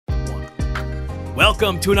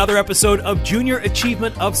Welcome to another episode of Junior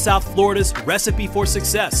Achievement of South Florida's Recipe for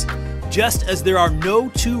Success. Just as there are no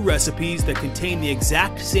two recipes that contain the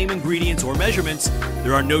exact same ingredients or measurements,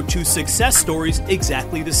 there are no two success stories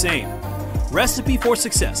exactly the same. Recipe for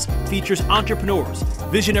Success features entrepreneurs,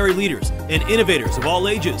 visionary leaders, and innovators of all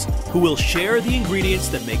ages who will share the ingredients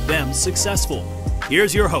that make them successful.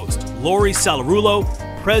 Here's your host, Lori Salarulo,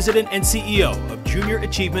 President and CEO of Junior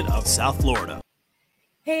Achievement of South Florida.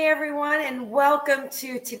 Hey everyone, and welcome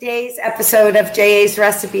to today's episode of JA's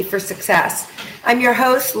Recipe for Success. I'm your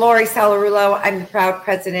host, Lori Salarulo. I'm the proud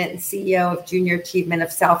president and CEO of Junior Achievement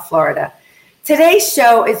of South Florida. Today's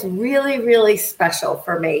show is really special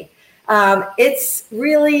for me. It's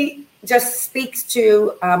really just speaks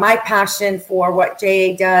to my passion for what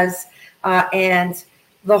JA does and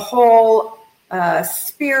the whole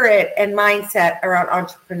spirit and mindset around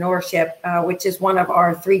entrepreneurship, which is one of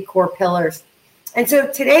our three core pillars. And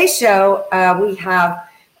so today's show, we have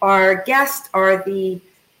our guests are the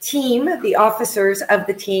team, the officers of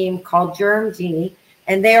the team called Germ Genie,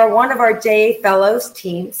 and they are one of our JA Fellows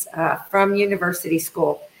teams from University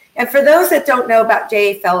School. And for those that don't know about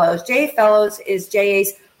JA Fellows is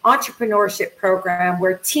JA's entrepreneurship program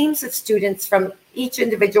where teams of students from each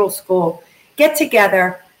individual school get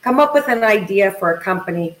together, come up with an idea for a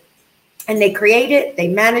company, and they create it, they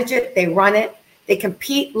manage it, they run it. They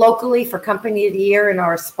compete locally for Company of the Year in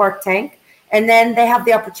our Spark Tank, and then they have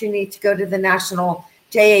the opportunity to go to the National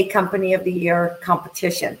JA Company of the Year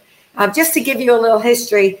competition. Just to give you a little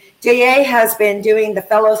history, JA has been doing the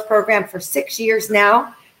Fellows program for 6 years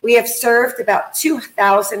now. We have served about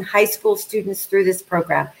 2,000 high school students through this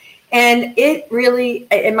program. And it really,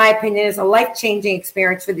 in my opinion, is a life-changing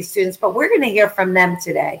experience for these students, but we're going to hear from them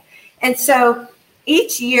today. And so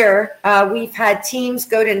each year, we've had teams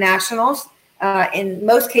go to nationals. In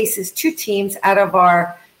most cases, 2 teams out of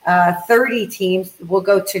our 30 teams will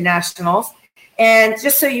go to nationals. And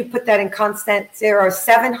just so you put that in context, there are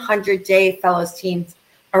 700 JA Fellows teams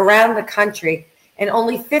around the country, and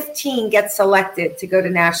only 15 get selected to go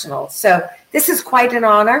to nationals. So this is quite an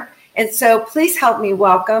honor. And so please help me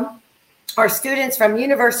welcome our students from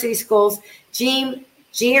University School's Germ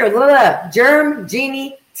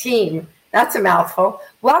Genie team. That's a mouthful.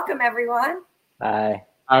 Welcome, everyone. Hi.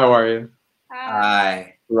 How are you?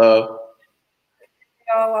 Hi. Hello.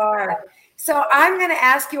 You all are. So I'm going to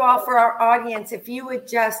ask you all for our audience if you would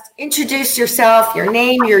just introduce yourself, your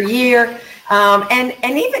name, your year, and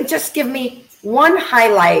even just give me one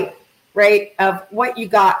highlight, right, of what you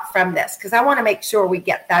got from this, because I want to make sure we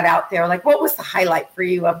get that out there. Like, what was the highlight for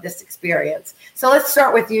you of this experience? So let's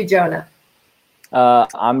start with you, Jonah.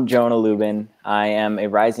 I'm Jonah Lubin. I am a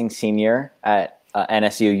rising senior at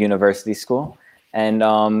NSU University School. And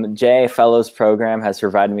JA Fellows program has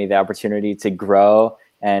provided me the opportunity to grow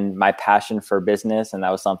and my passion for business. And that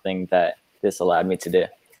was something that this allowed me to do.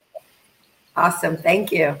 Awesome.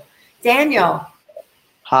 Thank you. Daniel.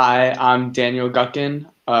 Hi, I'm Daniel Gutkin.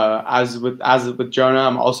 As with Jonah,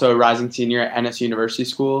 I'm also a rising senior at NSU University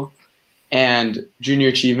School. And Junior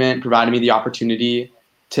Achievement provided me the opportunity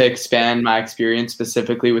to expand my experience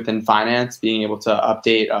specifically within finance, being able to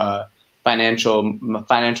update financial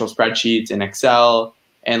spreadsheets in Excel,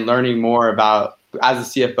 and learning more about, as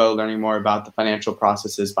a CFO, learning more about the financial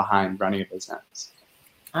processes behind running a business.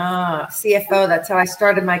 CFO, that's how I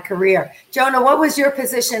started my career. Jonah, what was your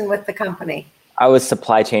position with the company? I was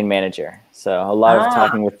supply chain manager. So a lot of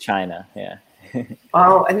talking with China. Yeah.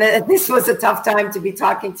 Oh, and then this was a tough time to be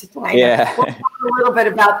talking to China. Yeah. We'll talk a little bit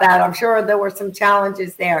about that. I'm sure there were some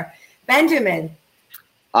challenges there. Benjamin.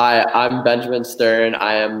 Hi, I'm Benjamin Stern.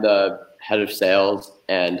 I am the head of sales,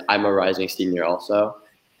 and I'm a rising senior also.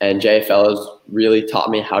 And JA Fellows really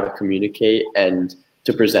taught me how to communicate and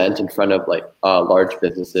to present in front of large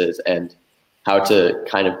businesses and how to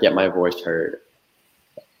kind of get my voice heard.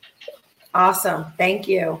 Awesome. Thank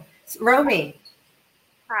you. Romy.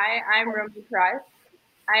 Hi, I'm Romy Price.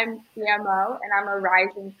 I'm CMO, and I'm a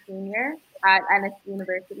rising senior at NSU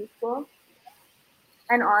University School.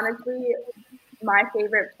 And honestly, my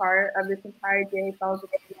favorite part of this entire JA Fellows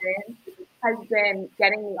experience has been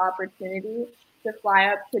getting the opportunity to fly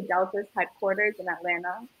up to Delta's headquarters in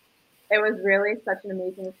Atlanta. It was really such an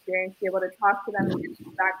amazing experience to be able to talk to them and get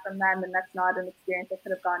feedback from them, and that's not an experience I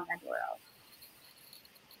could have gone anywhere else.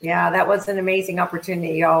 Yeah, that was an amazing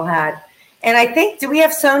opportunity you all had. And I think, do we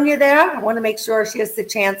have Sonia there? I want to make sure she has the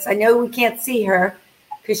chance. I know we can't see her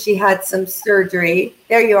because she had some surgery.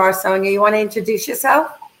 There you are, Sonia. You want to introduce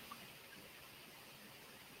yourself?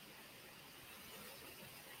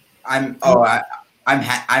 I'm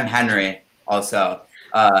Henry also.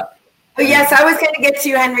 Oh, yes, I was going to get to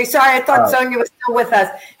you, Henry. Sorry, I thought Sonia was still with us.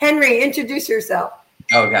 Henry, introduce yourself.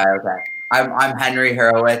 Okay. I'm Henry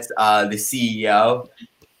Horowitz, the CEO,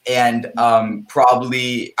 and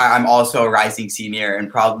probably I'm also a rising senior, and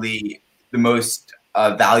probably the most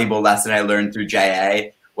valuable lesson I learned through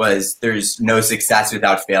JA was there's no success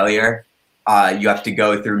without failure. You have to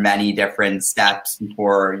go through many different steps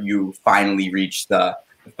before you finally reach the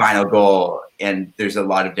final goal, and there's a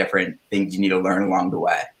lot of different things you need to learn along the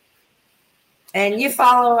way. And you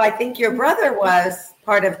follow, I think your brother was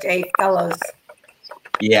part of JA Fellows.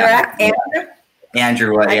 Yeah. Correct? Andrew?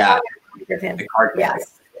 Andrew, yeah.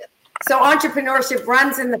 Yes. So entrepreneurship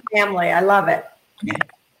runs in the family. I love it.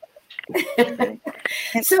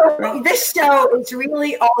 So this show is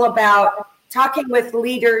really all about talking with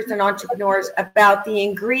leaders and entrepreneurs about the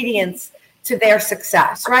ingredients to their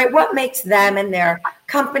success, right? What makes them and their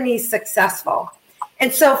companies successful?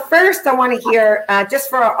 And so first I want to hear, just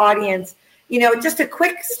for our audience, just a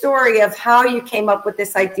quick story of how you came up with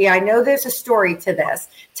this idea. I know there's a story to this.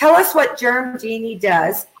 Tell us what Germ Genie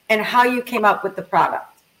does and how you came up with the product.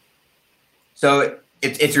 So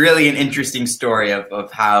it's really an interesting story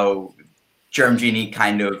of how Germ Genie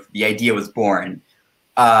the idea was born.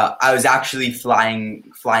 I was actually flying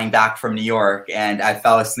back from New York, and I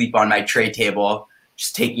fell asleep on my tray table,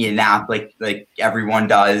 just taking a nap like everyone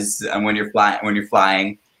does when you're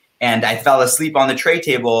flying. And I fell asleep on the tray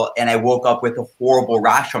table, and I woke up with a horrible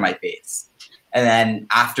rash on my face. And then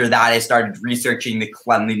after that, I started researching the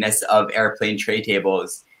cleanliness of airplane tray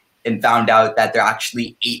tables and found out that they're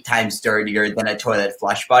actually 8 times dirtier than a toilet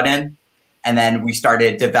flush button. And then we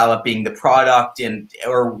started developing the product,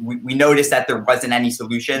 we noticed that there wasn't any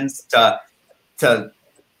solutions to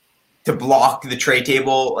block the tray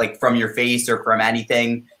table, like from your face or from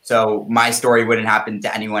anything. So my story wouldn't happen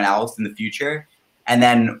to anyone else in the future. And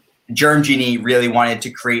then Germ Genie really wanted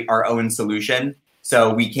to create our own solution.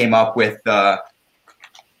 So we came up with the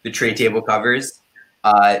tray table covers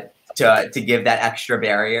to give that extra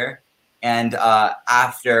barrier. And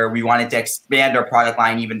after, we wanted to expand our product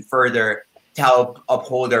line even further to help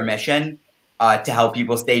uphold our mission, to help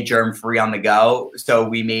people stay germ-free on the go. So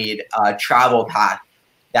we made a travel pack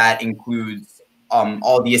that includes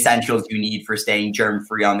all the essentials you need for staying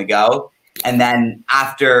germ-free on the go. And then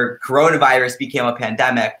after coronavirus became a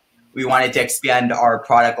pandemic, we wanted to expand our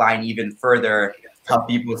product line even further to help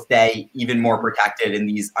people stay even more protected in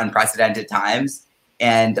these unprecedented times.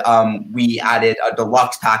 And we added a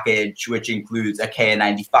deluxe package, which includes a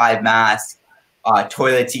KN95 mask,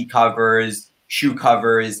 toilet seat covers, shoe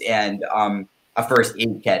covers, and a first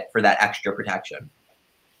aid kit for that extra protection.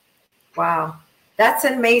 Wow. That's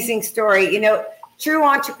an amazing story. True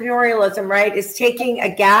entrepreneurialism, right, is taking a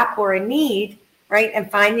gap or a need, right, and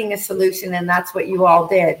finding a solution. And that's what you all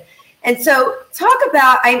did. And so talk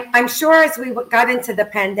about, I'm sure as we got into the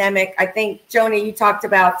pandemic, I think, Jonah, you talked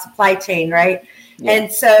about supply chain, right? Yeah.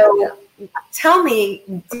 And so tell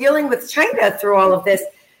me, dealing with China through all of this,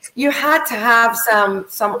 you had to have some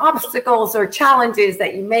obstacles or challenges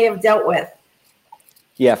that you may have dealt with.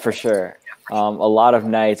 Yeah, for sure. A lot of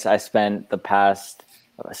nights I spent the past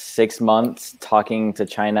 6 months talking to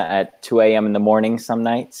China at 2 a.m. in the morning some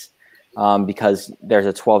nights, because there's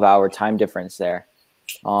a 12-hour time difference there.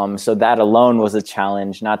 So that alone was a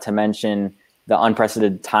challenge, not to mention the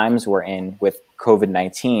unprecedented times we're in with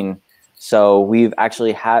COVID-19. So we've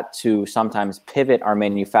actually had to sometimes pivot our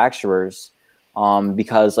manufacturers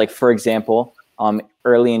because, like, for example,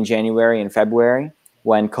 early in January and February,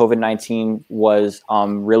 when COVID-19 was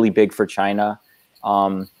really big for China,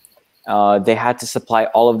 they had to supply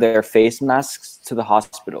all of their face masks to the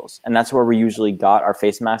hospitals. And that's where we usually got our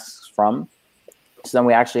face masks from. So then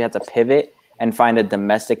we actually had to pivot and find a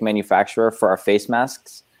domestic manufacturer for our face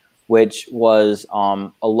masks, which was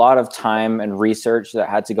a lot of time and research that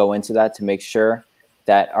had to go into that to make sure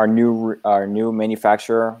that our new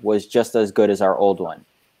manufacturer was just as good as our old one.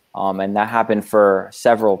 And that happened for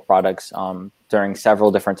several products during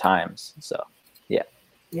several different times. So, yeah.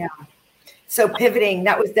 Yeah. So pivoting,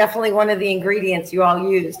 that was definitely one of the ingredients you all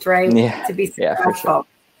used, right? Yeah. To be Yeah, successful.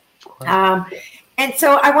 for sure. And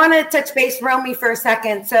so I want to touch base, Romy, for a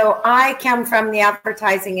second. So I come from the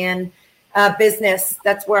advertising and business.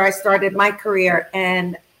 That's where I started my career.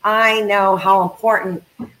 And I know how important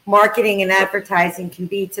marketing and advertising can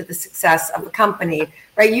be to the success of a company,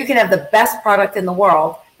 right? You can have the best product in the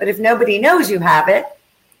world, but if nobody knows you have it,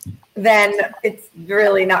 then it's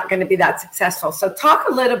really not going to be that successful. So talk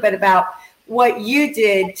a little bit about what you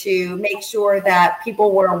did to make sure that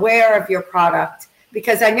people were aware of your product,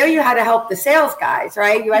 because I know you had to help the sales guys,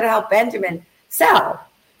 right? You had to help Benjamin sell.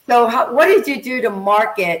 So what did you do to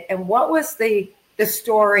market, and what was the the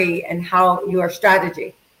story and how your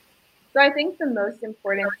strategy? So I think the most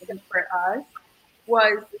important thing for us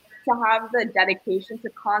was to have the dedication to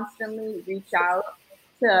constantly reach out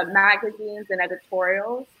to magazines and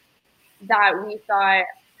editorials that we thought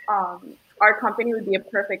our company would be a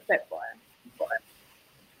perfect fit for.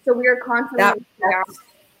 So we were constantly reaching out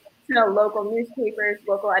to local newspapers,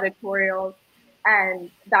 local editorials, and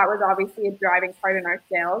that was obviously a driving part in our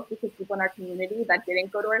sales because people in our community that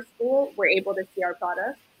didn't go to our school were able to see our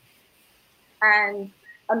product. And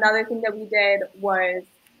another thing that we did was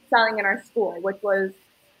selling in our school, which was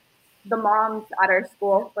the moms at our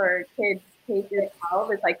school for kids K through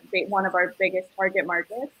 12 is like one of our biggest target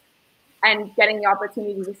markets. And getting the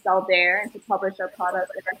opportunity to sell there and to publish our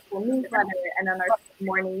product in our school newsletter and on our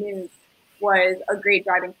morning news was a great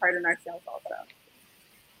driving part in our sales also.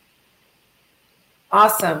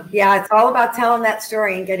 Awesome. Yeah, it's all about telling that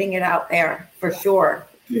story and getting it out there for sure.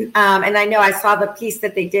 And I know I saw the piece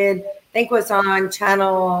that they did, I think was on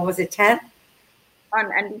channel, was it 10? On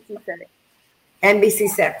NBC6.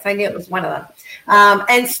 NBC6. I knew it was one of them.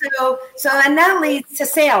 And that leads to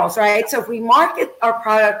sales, right? So if we market our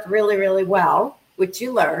product really, really well, which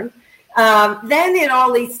you learn, then it all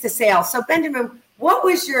leads to sales. So Benjamin, what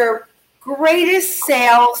was your greatest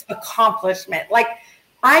sales accomplishment? Like,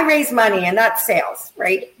 I raise money and that's sales,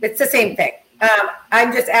 right? It's the same thing.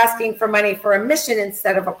 I'm just asking for money for a mission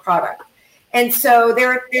instead of a product. And so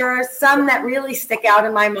there are some that really stick out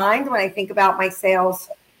in my mind when I think about my sales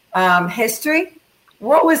history.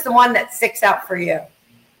 What was the one that sticks out for you?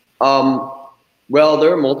 Well,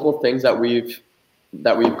 there are multiple things that we've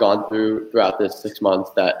gone throughout this 6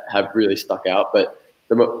 months that have really stuck out. But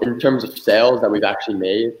in terms of sales that we've actually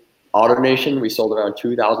made, AutoNation, we sold around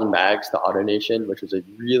 2,000 bags to AutoNation, which was a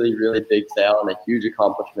really, really big sale and a huge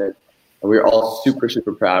accomplishment. And we were all super,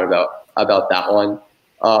 super proud about that one.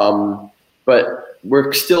 But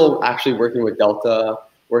we're still actually working with Delta,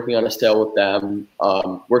 working on a sale with them,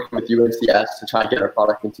 working with UNCS to try and get our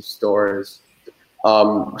product into stores.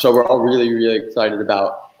 So we're all really, really excited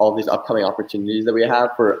about all these upcoming opportunities that we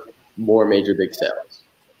have for more major big sales.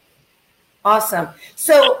 Awesome.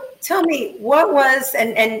 So tell me, what was,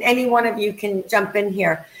 and any one of you can jump in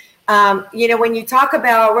here. When you talk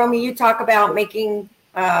about, Romy, you talk about making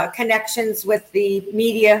connections with the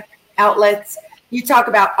media outlets. You talk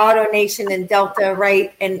about AutoNation and Delta,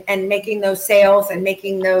 right? And making those sales and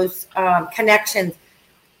making those connections.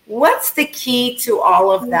 What's the key to all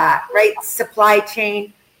of that, right? Supply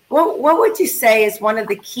chain. What would you say is one of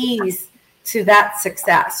the keys to that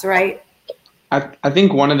success, right? I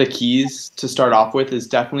think one of the keys to start off with is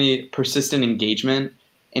definitely persistent engagement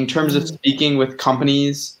in terms of speaking with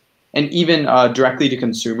companies and even directly to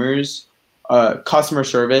consumers. Customer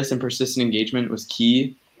service and persistent engagement was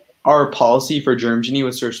key. Our policy for Germ Genie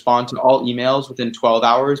was to respond to all emails within 12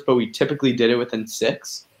 hours, but we typically did it within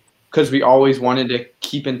 6 because we always wanted to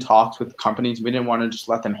keep in talks with companies. We didn't want to just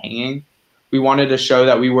let them hanging. We wanted to show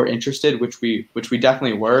that we were interested, which we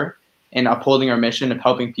definitely were, in upholding our mission of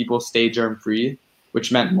helping people stay germ-free,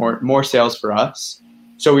 which meant more sales for us.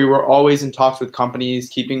 So we were always in talks with companies,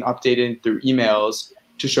 keeping updated through emails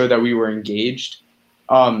to show that we were engaged.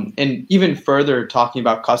 And even further, talking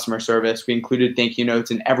about customer service, we included thank you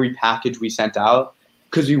notes in every package we sent out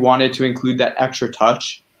because we wanted to include that extra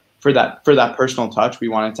touch for that personal touch we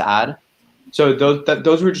wanted to add. So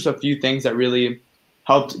those were just a few things that really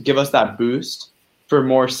helped give us that boost for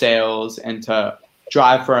more sales and to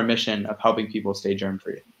drive for our mission of helping people stay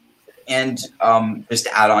germ-free. And just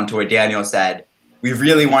to add on to what Daniel said, we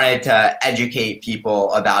really wanted to educate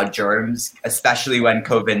people about germs, especially when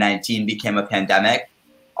COVID-19 became a pandemic.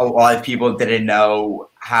 A lot of people didn't know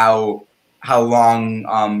how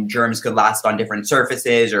long germs could last on different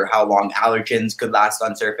surfaces or how long allergens could last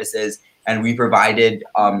on surfaces. And we provided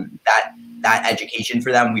that education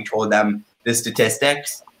for them. We told them the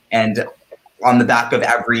statistics, and on the back of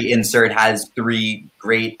every insert has 3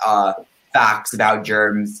 great facts about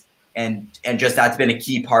germs. And just that's been a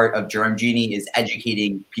key part of Germ Genie is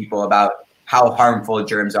educating people about how harmful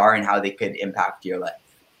germs are and how they could impact your life.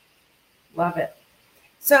 Love it.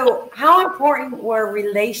 So how important were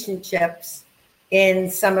relationships in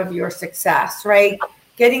some of your success, right?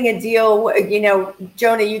 Getting a deal,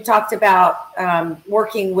 Jonah, you talked about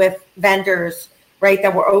working with vendors, right,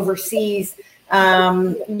 that were overseas.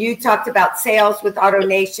 You talked about sales with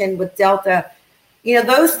AutoNation, with Delta.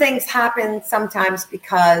 Those things happen sometimes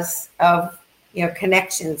because of,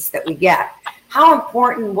 connections that we get. How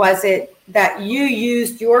important was it that you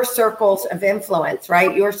used your circles of influence,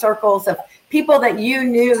 right? Your circles of people that you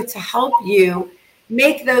knew to help you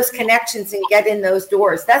make those connections and get in those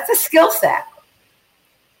doors? That's a skill set.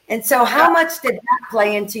 And so how much did that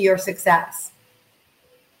play into your success?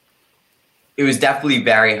 It was definitely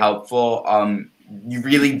very helpful. You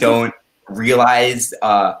really don't realize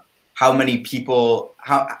how many people,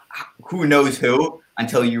 who knows who,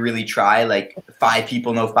 until you really try. Like 5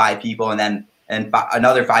 people know 5 people, and then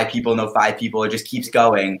another 5 people know 5 people. It just keeps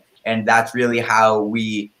going, and that's really how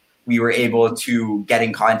we were able to get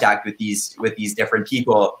in contact with these different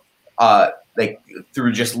people, like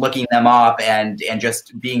through just looking them up and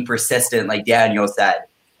just being persistent, like Daniel said,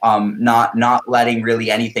 not letting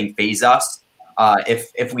really anything faze us.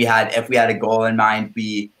 If we had a goal in mind,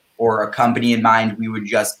 or a company in mind, we would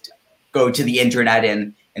just go to the internet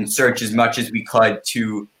and search as much as we could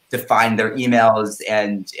to find their emails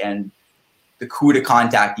and the who to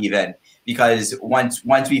contact, even because once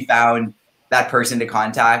we found that person to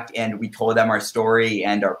contact and we told them our story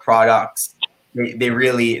and our products, they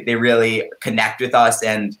really connect with us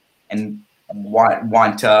and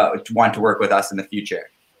want to work with us in the future.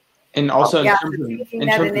 And also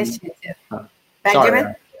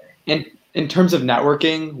Benjamin? In terms of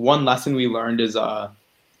networking, one lesson we learned is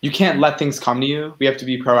you can't let things come to you. We have to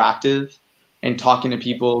be proactive and talking to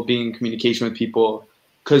people, being in communication with people.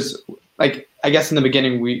 Because, like, I guess in the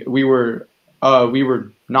beginning we were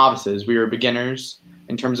novices, we were beginners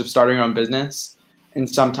in terms of starting our own business, and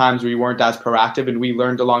sometimes we weren't as proactive, and we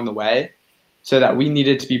learned along the way, so that we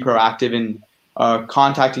needed to be proactive in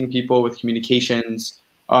contacting people with communications,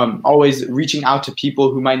 always reaching out to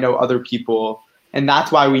people who might know other people. And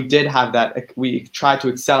that's why we did have that. We tried to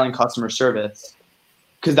excel in customer service,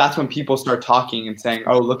 because that's when people start talking and saying,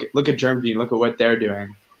 "Oh, look at Germany, look at what they're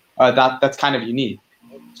doing." That's kind of unique.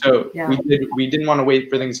 So we didn't want to wait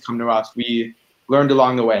for things to come to us. We learned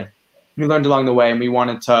along the way. And we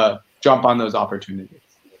wanted to jump on those opportunities.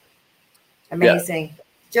 Amazing. Yeah.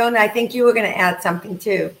 Jonah, I think you were going to add something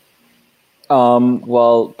too.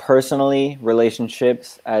 Well, personally,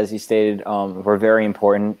 relationships, as you stated, were very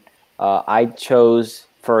important. I chose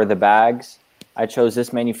for the bags, I chose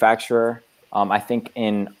this manufacturer, I think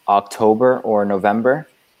in October or November.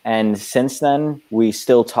 And since then, we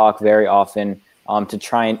still talk very often to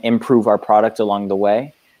try and improve our product along the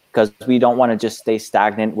way, because we don't want to just stay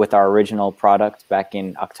stagnant with our original product back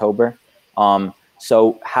in October.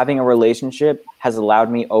 So having a relationship has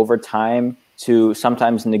allowed me over time to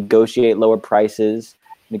sometimes negotiate lower prices,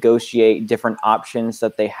 negotiate different options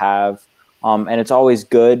that they have. And it's always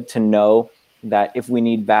good to know that if we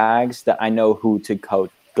need bags, that I know who to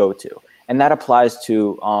go to. And that applies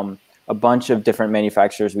to a bunch of different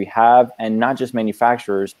manufacturers we have, and not just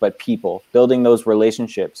manufacturers, but people. Building those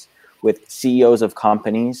relationships with CEOs of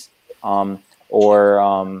companies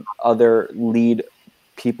or other lead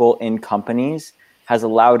people in companies has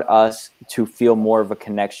allowed us to feel more of a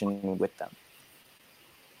connection with them.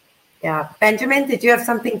 Yeah. Benjamin, did you have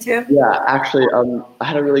something too? Yeah, actually, I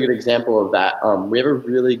had a really good example of that. We have a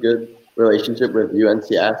really good relationship with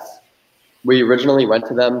UNCS. We originally went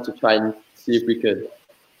to them to try and see if we could,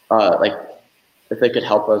 if they could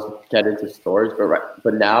help us get into stores.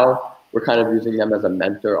 But now we're kind of using them as a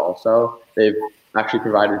mentor also. They've actually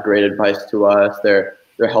provided great advice to us. They're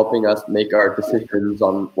helping us make our decisions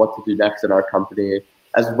on what to do next in our company,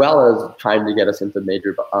 as well as trying to get us into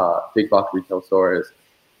major big box retail stores.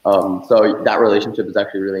 So that relationship is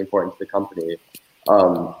actually really important to the company.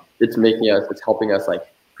 It's helping us like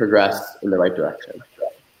progress in the right direction.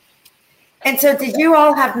 And so did you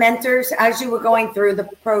all have mentors as you were going through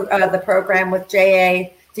the program with JA?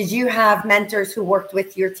 Did you have mentors who worked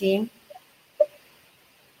with your team?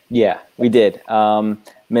 Yeah, we did.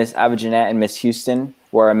 Miss Avijanette and Miss Houston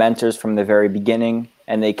were our mentors from the very beginning,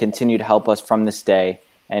 and they continue to help us from this day.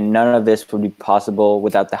 And none of this would be possible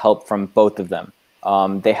without the help from both of them.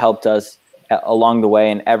 They helped us along the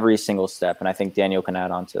way in every single step, and I think Daniel can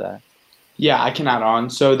add on to that. Yeah, I can add on.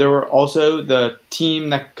 So there were also the team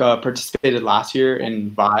that participated last year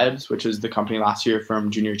in Vibes, which is the company last year from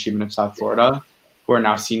Junior Achievement of South Florida, who are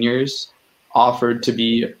now seniors, offered to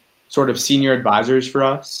be sort of senior advisors for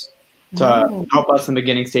us to help us in the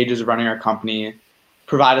beginning stages of running our company,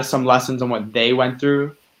 provide us some lessons on what they went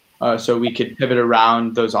through so we could pivot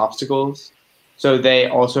around those obstacles. So they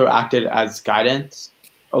also acted as guidance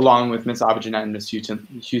along with Miss Avijanette and Miss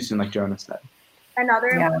Houston, like Jonah said.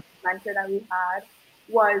 Another mentor that we had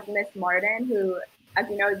was Miss Martin, who, as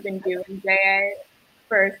you know, has been doing JA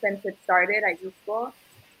since it started at U School.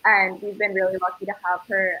 And we've been really lucky to have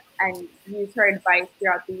her and use her advice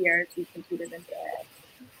throughout the years we competed in JA.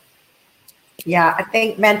 Yeah, I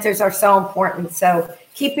think mentors are so important. So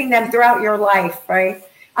keeping them throughout your life, right?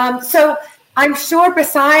 So I'm sure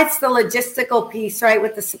besides the logistical piece, right,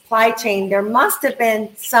 with the supply chain, there must have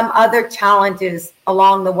been some other challenges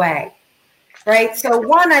along the way, right? So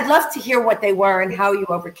one, I'd love to hear what they were and how you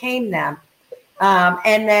overcame them.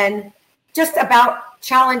 And then just about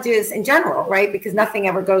challenges in general, right? Because nothing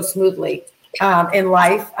ever goes smoothly in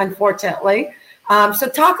life, unfortunately. So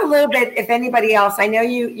talk a little bit, if anybody else, I know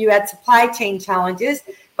you had supply chain challenges,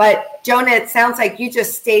 but Jonah, it sounds like you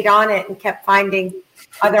just stayed on it and kept finding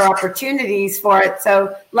other opportunities for it.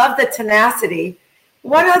 So love the tenacity.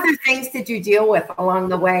 What other things did you deal with along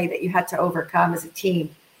the way that you had to overcome as a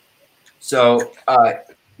team? So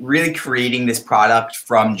really creating this product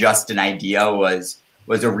from just an idea was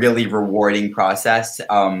a really rewarding process.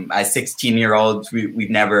 As 16-year-olds, we've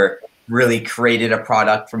never really created a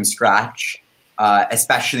product from scratch,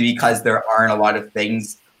 especially because there aren't a lot of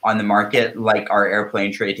things on the market like our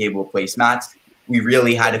airplane tray table placemats. We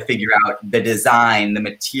really had to figure out the design, the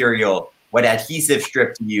material, what adhesive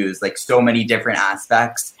strip to use, like so many different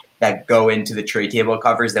aspects that go into the tray table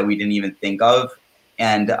covers that we didn't even think of.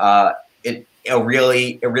 And it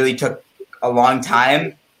really took a long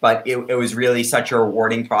time, but it was really such a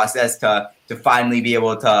rewarding process to finally be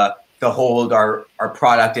able to hold our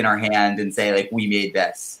product in our hand and say, like, we made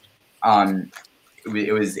this.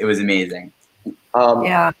 It was amazing.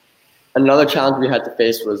 Yeah. Another challenge we had to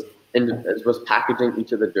face was packaging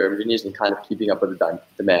each of the Durham Genies and kind of keeping up with the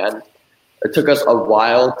demand. It took us a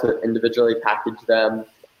while to individually package them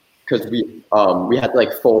because we had to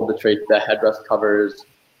like fold the headrest covers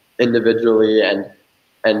individually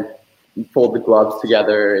and fold the gloves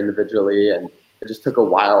together individually, and it just took a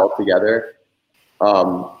while altogether.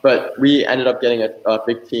 But we ended up getting a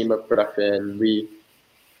big team of production. We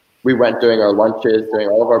went during our lunches, during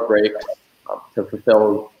all of our breaks, to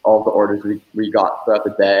fulfill all the orders we got throughout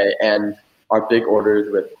the day and our big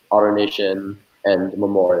orders with AutoNation and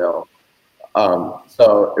Memorial.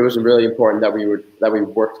 So it was really important that we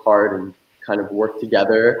worked hard and kind of worked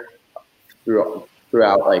together throughout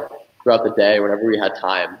the day. Whenever we had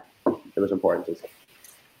time, it was important to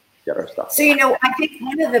get our stuff. So, I think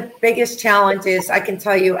one of the biggest challenges I can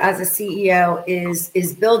tell you as a CEO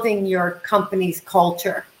is building your company's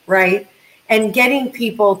culture, right? And getting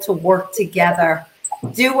people to work together,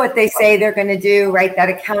 do what they say they're going to do, right? That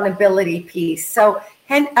accountability piece. So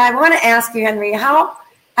I want to ask you, Henry, how,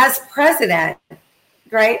 as president,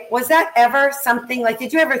 right, was that ever something like,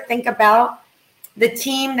 did you ever think about the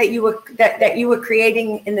team that you were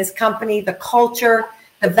creating in this company, the culture,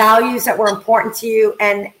 the values that were important to you,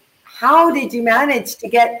 and how did you manage to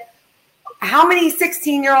get how many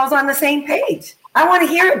 16-year-olds on the same page? I want to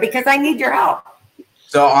hear it because I need your help.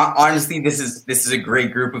 So honestly, this is a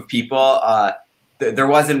great group of people. There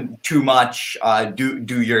wasn't too much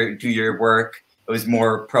do your work. It was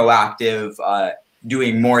more proactive,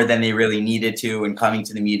 doing more than they really needed to, and coming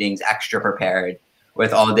to the meetings extra prepared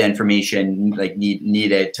with all the information like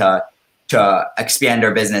needed to expand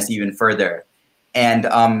our business even further.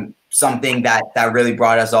 And something that really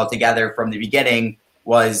brought us all together from the beginning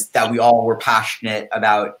was that we all were passionate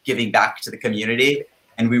about giving back to the community.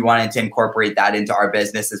 And we wanted to incorporate that into our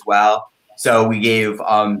business as well. So we gave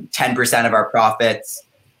 10% of our profits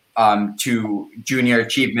to Junior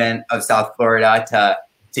Achievement of South Florida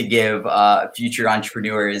to give future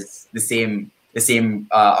entrepreneurs the same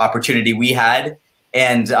opportunity we had,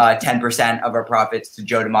 and 10% of our profits to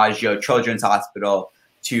Joe DiMaggio Children's Hospital,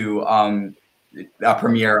 to a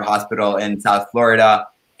premier hospital in South Florida.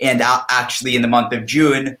 And actually, in the month of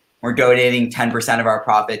June, we're donating 10% of our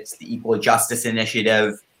profits to the Equal Justice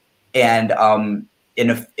Initiative. And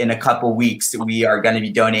in a couple weeks, we are going to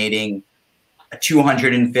be donating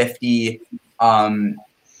 250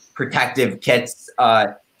 protective kits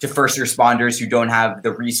to first responders who don't have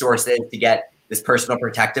the resources to get this personal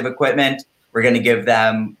protective equipment. We're going to give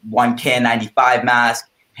them 1 KN95 mask,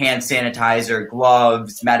 hand sanitizer,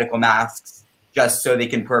 gloves, medical masks, just so they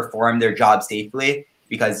can perform their job safely,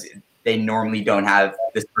 because they normally don't have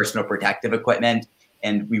this personal protective equipment,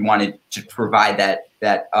 and we wanted to provide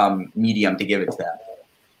that medium to give it to them.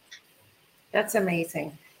 That's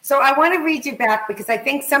amazing. So I want to read you back, because I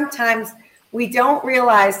think sometimes we don't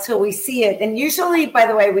realize till we see it. And usually, by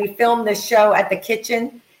the way, we film this show at the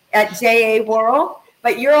kitchen at JA World,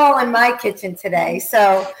 but you're all in my kitchen today.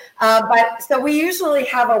 So, so we usually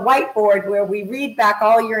have a whiteboard where we read back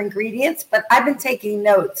all your ingredients, but I've been taking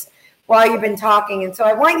notes while you've been talking. And so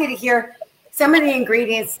I want you to hear some of the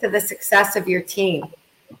ingredients to the success of your team.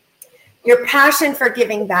 Your passion for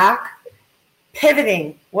giving back.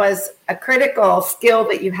 Pivoting was a critical skill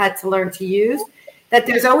that you had to learn to use, that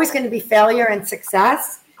there's always going to be failure and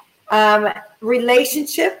success.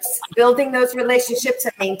 Relationships, building those relationships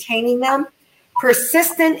and maintaining them.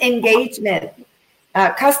 persistent engagement,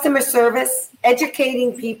 customer service,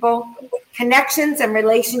 educating people, connections and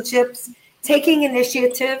relationships, taking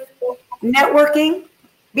initiative, networking,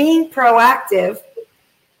 being proactive,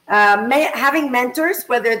 having mentors,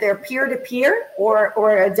 whether they're peer-to-peer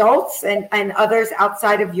or adults and others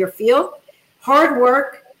outside of your field, hard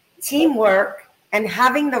work, teamwork, and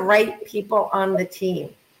having the right people on the team.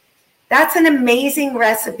 That's an amazing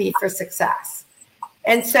recipe for success.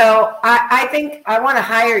 And so I think I want to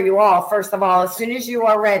hire you all, first of all, as soon as you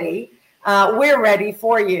are ready. We're ready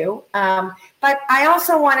for you. But I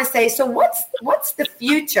also want to say, so what's the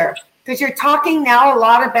future? Because you're talking now a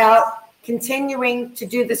lot about continuing to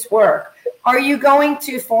do this work. Are you going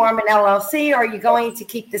to form an LLC? Are you going to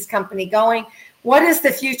keep this company going? What does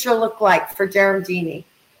the future look like for Durham Genie?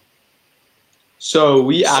 So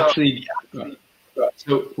we actually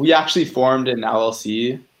formed an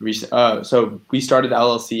LLC. So we started the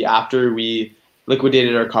LLC after we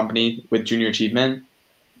liquidated our company with Junior Achievement,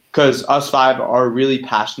 because us five are really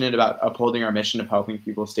passionate about upholding our mission of helping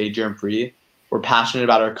people stay germ-free. We're passionate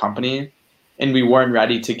about our company, and we weren't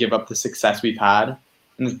ready to give up the success we've had.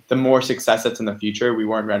 And the more success that's in the future, we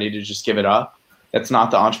weren't ready to just give it up. That's not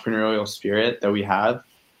the entrepreneurial spirit that we have.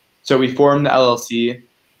 So we formed the LLC.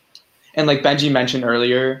 And like Benji mentioned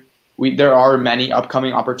earlier, there are many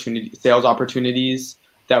upcoming sales opportunities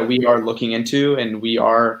that we are looking into, and we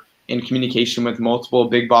are in communication with multiple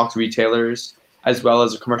big box retailers, as well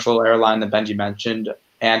as a commercial airline that Benji mentioned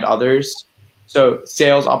and others. So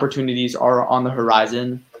sales opportunities are on the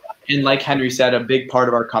horizon. And like Henry said, a big part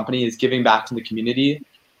of our company is giving back to the community.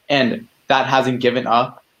 And that hasn't given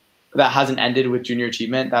up. That hasn't ended with Junior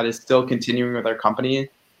Achievement. That is still continuing with our company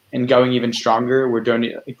and going even stronger. We're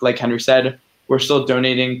donating, like Henry said, we're still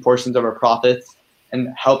donating portions of our profits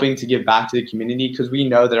and helping to give back to the community, because we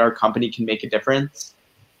know that our company can make a difference.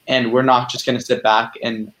 And we're not just going to sit back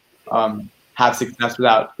and have success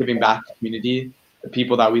without giving back to the community, the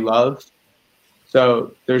people that we love.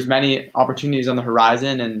 So there's many opportunities on the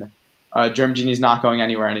horizon, and Durham Genie is not going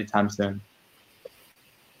anywhere anytime soon.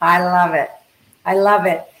 I love it. I love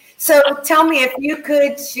it. So tell me, if you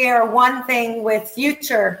could share one thing with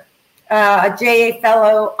future JA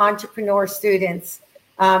Fellow entrepreneur students.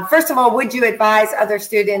 First of all, would you advise other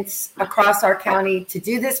students across our county to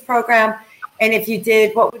do this program? And if you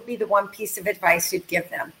did, what would be the one piece of advice you'd give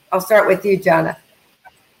them? I'll start with you, Jonah.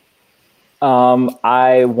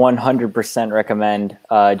 I 100% recommend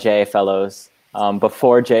JA Fellows.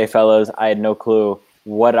 Before JA Fellows, I had no clue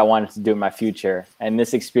what I wanted to do in my future. And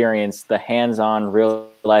this experience, the hands-on real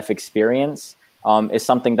life experience, is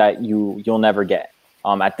something that you'll never get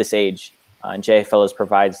at this age. And JA Fellows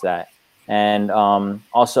provides that. And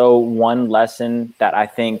also one lesson that I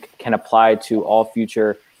think can apply to all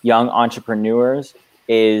future young entrepreneurs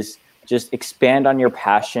is just expand on your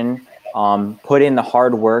passion, put in the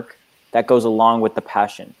hard work that goes along with the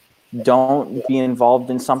passion. Don't be involved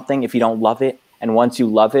in something if you don't love it. And once you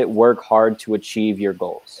love it, work hard to achieve your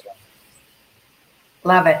goals.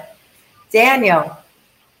 Love it. Daniel.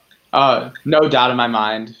 No doubt in my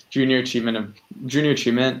mind, Junior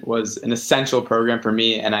Achievement was an essential program for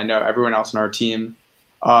me, and I know everyone else on our team,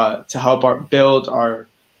 to help build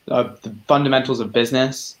the fundamentals of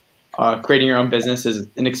business. Creating your own business is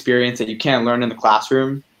an experience that you can't learn in the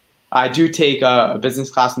classroom. I do take a business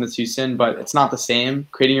class in this Houston, but it's not the same.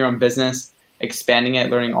 Creating your own business, expanding it,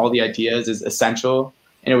 learning all the ideas is essential.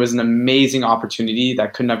 And it was an amazing opportunity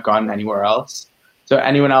that couldn't have gotten anywhere else. So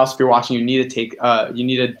anyone else, if you're watching, you need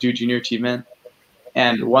to do Junior Achievement.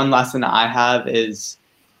 And one lesson I have is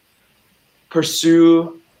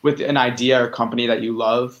pursue with an idea or company that you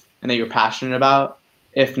love and that you're passionate about.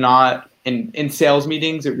 If not, in sales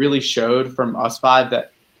meetings, it really showed from us five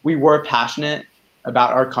that we were passionate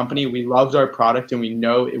about our company. We loved our product and we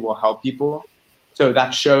know it will help people. So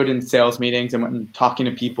that showed in sales meetings and when talking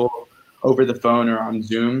to people over the phone or on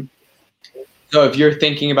Zoom. So if you're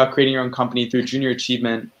thinking about creating your own company through Junior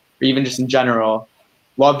Achievement, or even just in general,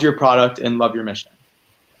 love your product and love your mission.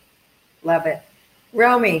 Love it.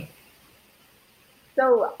 Romy.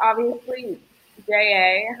 So obviously,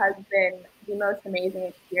 JA has been the most amazing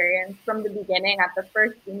experience from the beginning. At the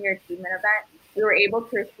first Junior Achievement event, we were able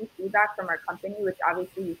to receive feedback from our company, which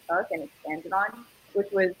obviously we took and expanded on, which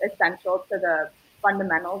was essential to the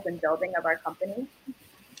fundamentals and building of our company.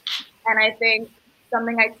 And I think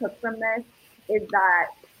something I took from this is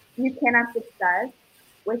that you can't have success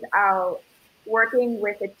without working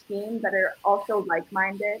with a team that are also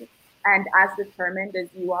like-minded and as determined as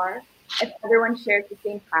you are. If everyone shares the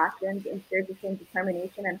same passions and shares the same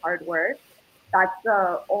determination and hard work, that's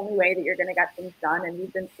the only way that you're going to get things done. And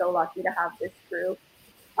we've been so lucky to have this group.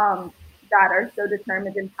 that are so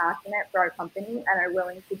determined and passionate for our company and are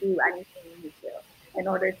willing to do anything we need to in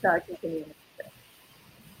order to continue in the future.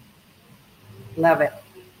 Love it.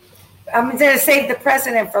 I'm going to save the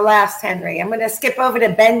president for last, Henry. I'm going to skip over to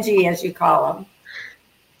Benji, as you call him.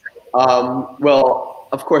 Well,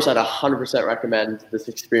 of course, I'd 100% recommend this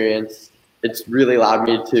experience. It's really allowed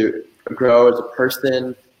me to grow as a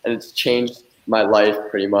person, and it's changed my life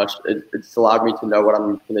pretty much. It's allowed me to know what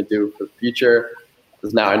I'm going to do for the future,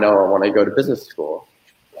 because now I know I want to go to business school,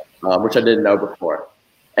 which I didn't know before.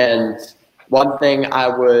 And one thing I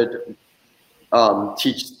would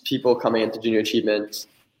teach people coming into Junior Achievement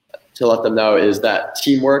to let them know is that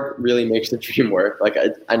teamwork really makes the dream work. Like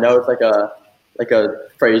I know it's like a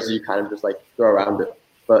phrase you kind of just like throw around it,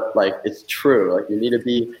 but like it's true. Like you need to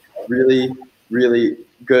be really, really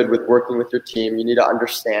good with working with your team. You need to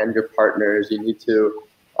understand your partners. You need to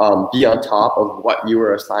be on top of what you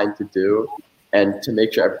were assigned to do and to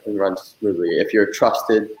make sure everything runs smoothly. If you're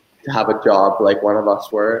trusted to have a job like one of us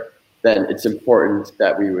were, then it's important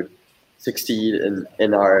that we would succeed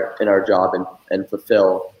in our job and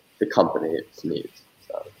fulfill the company's needs.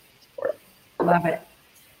 So it's important. Love it.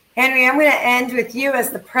 Henry, I'm going to end with you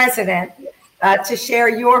as the president to share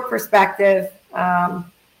your perspective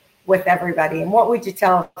with everybody. And what would you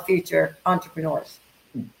tell future entrepreneurs?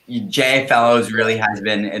 JA Fellows really has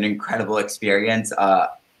been an incredible experience.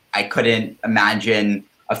 I couldn't imagine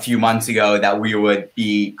a few months ago that we would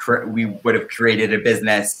have created a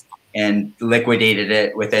business and liquidated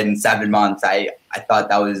it within 7 months. I thought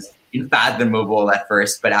that was unfathomable at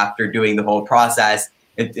first, but after doing the whole process,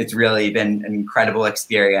 it's really been an incredible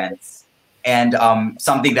experience. And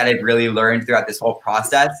something that I've really learned throughout this whole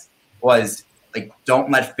process was, like, don't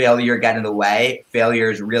let failure get in the way. Failure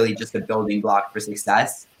is really just a building block for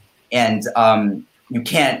success. And you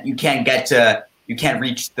can't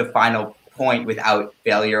reach the final point without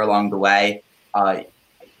failure along the way.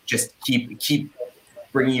 Just keep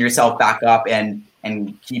bringing yourself back up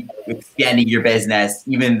and keep expanding your business,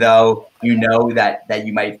 even though you know that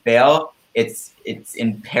you might fail. It's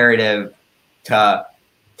imperative to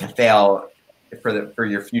fail for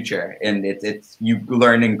your future, and it's you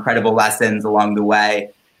learn incredible lessons along the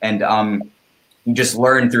way, and you just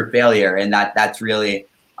learn through failure, and that's really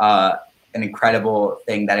an incredible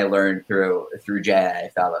thing that I learned through JA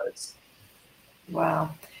Fellows.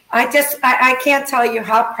 Wow. I can't tell you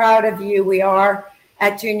how proud of you we are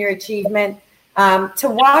at Junior Achievement. To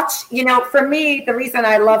watch, for me, the reason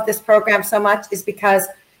I love this program so much is because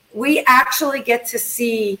we actually get to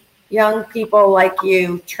see young people like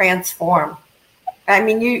you transform. I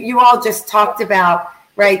mean, you all just talked about,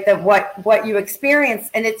 right, that what you experience,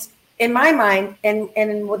 and it's, in my mind,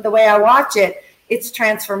 and with the way I watch it, it's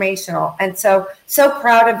transformational. And so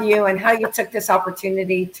proud of you and how you took this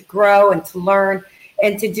opportunity to grow and to learn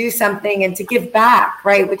and to do something and to give back,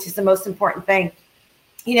 right, which is the most important thing.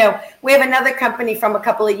 We have another company from a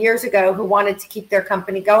couple of years ago who wanted to keep their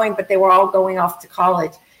company going, but they were all going off to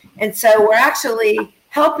college. And so we're actually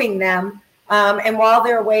helping them. And while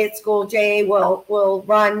they're away at school, JA will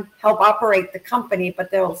help operate the company,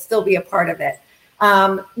 but they'll still be a part of it.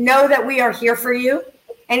 Know that we are here for you,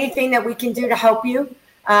 anything that we can do to help you.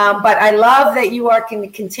 But I love that you are going to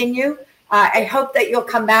continue. I hope that you'll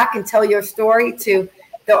come back and tell your story to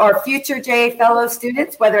our future JA Fellow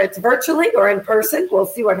students, whether it's virtually or in person. We'll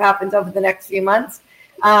see what happens over the next few months,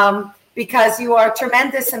 because you are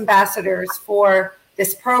tremendous ambassadors for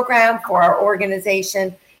this program, for our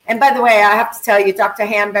organization. And by the way, I have to tell you, Dr.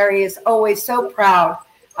 Hanbury is always so proud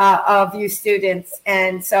of you students.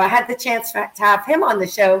 And so I had the chance to have him on the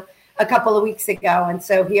show a couple of weeks ago. And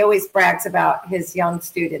so he always brags about his young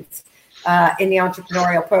students in the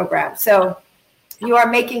entrepreneurial program. So you are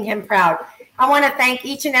making him proud. I want to thank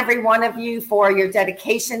each and every one of you for your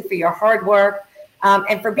dedication, for your hard work,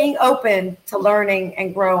 and for being open to learning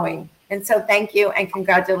and growing. And so thank you and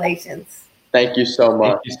congratulations. Thank you so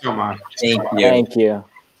much. Thank you so much. Thank you. Thank you.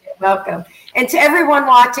 You're welcome. And to everyone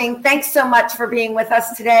watching, thanks so much for being with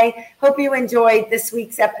us today. Hope you enjoyed this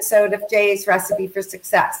week's episode of JA's Recipe for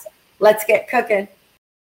Success. Let's get cooking.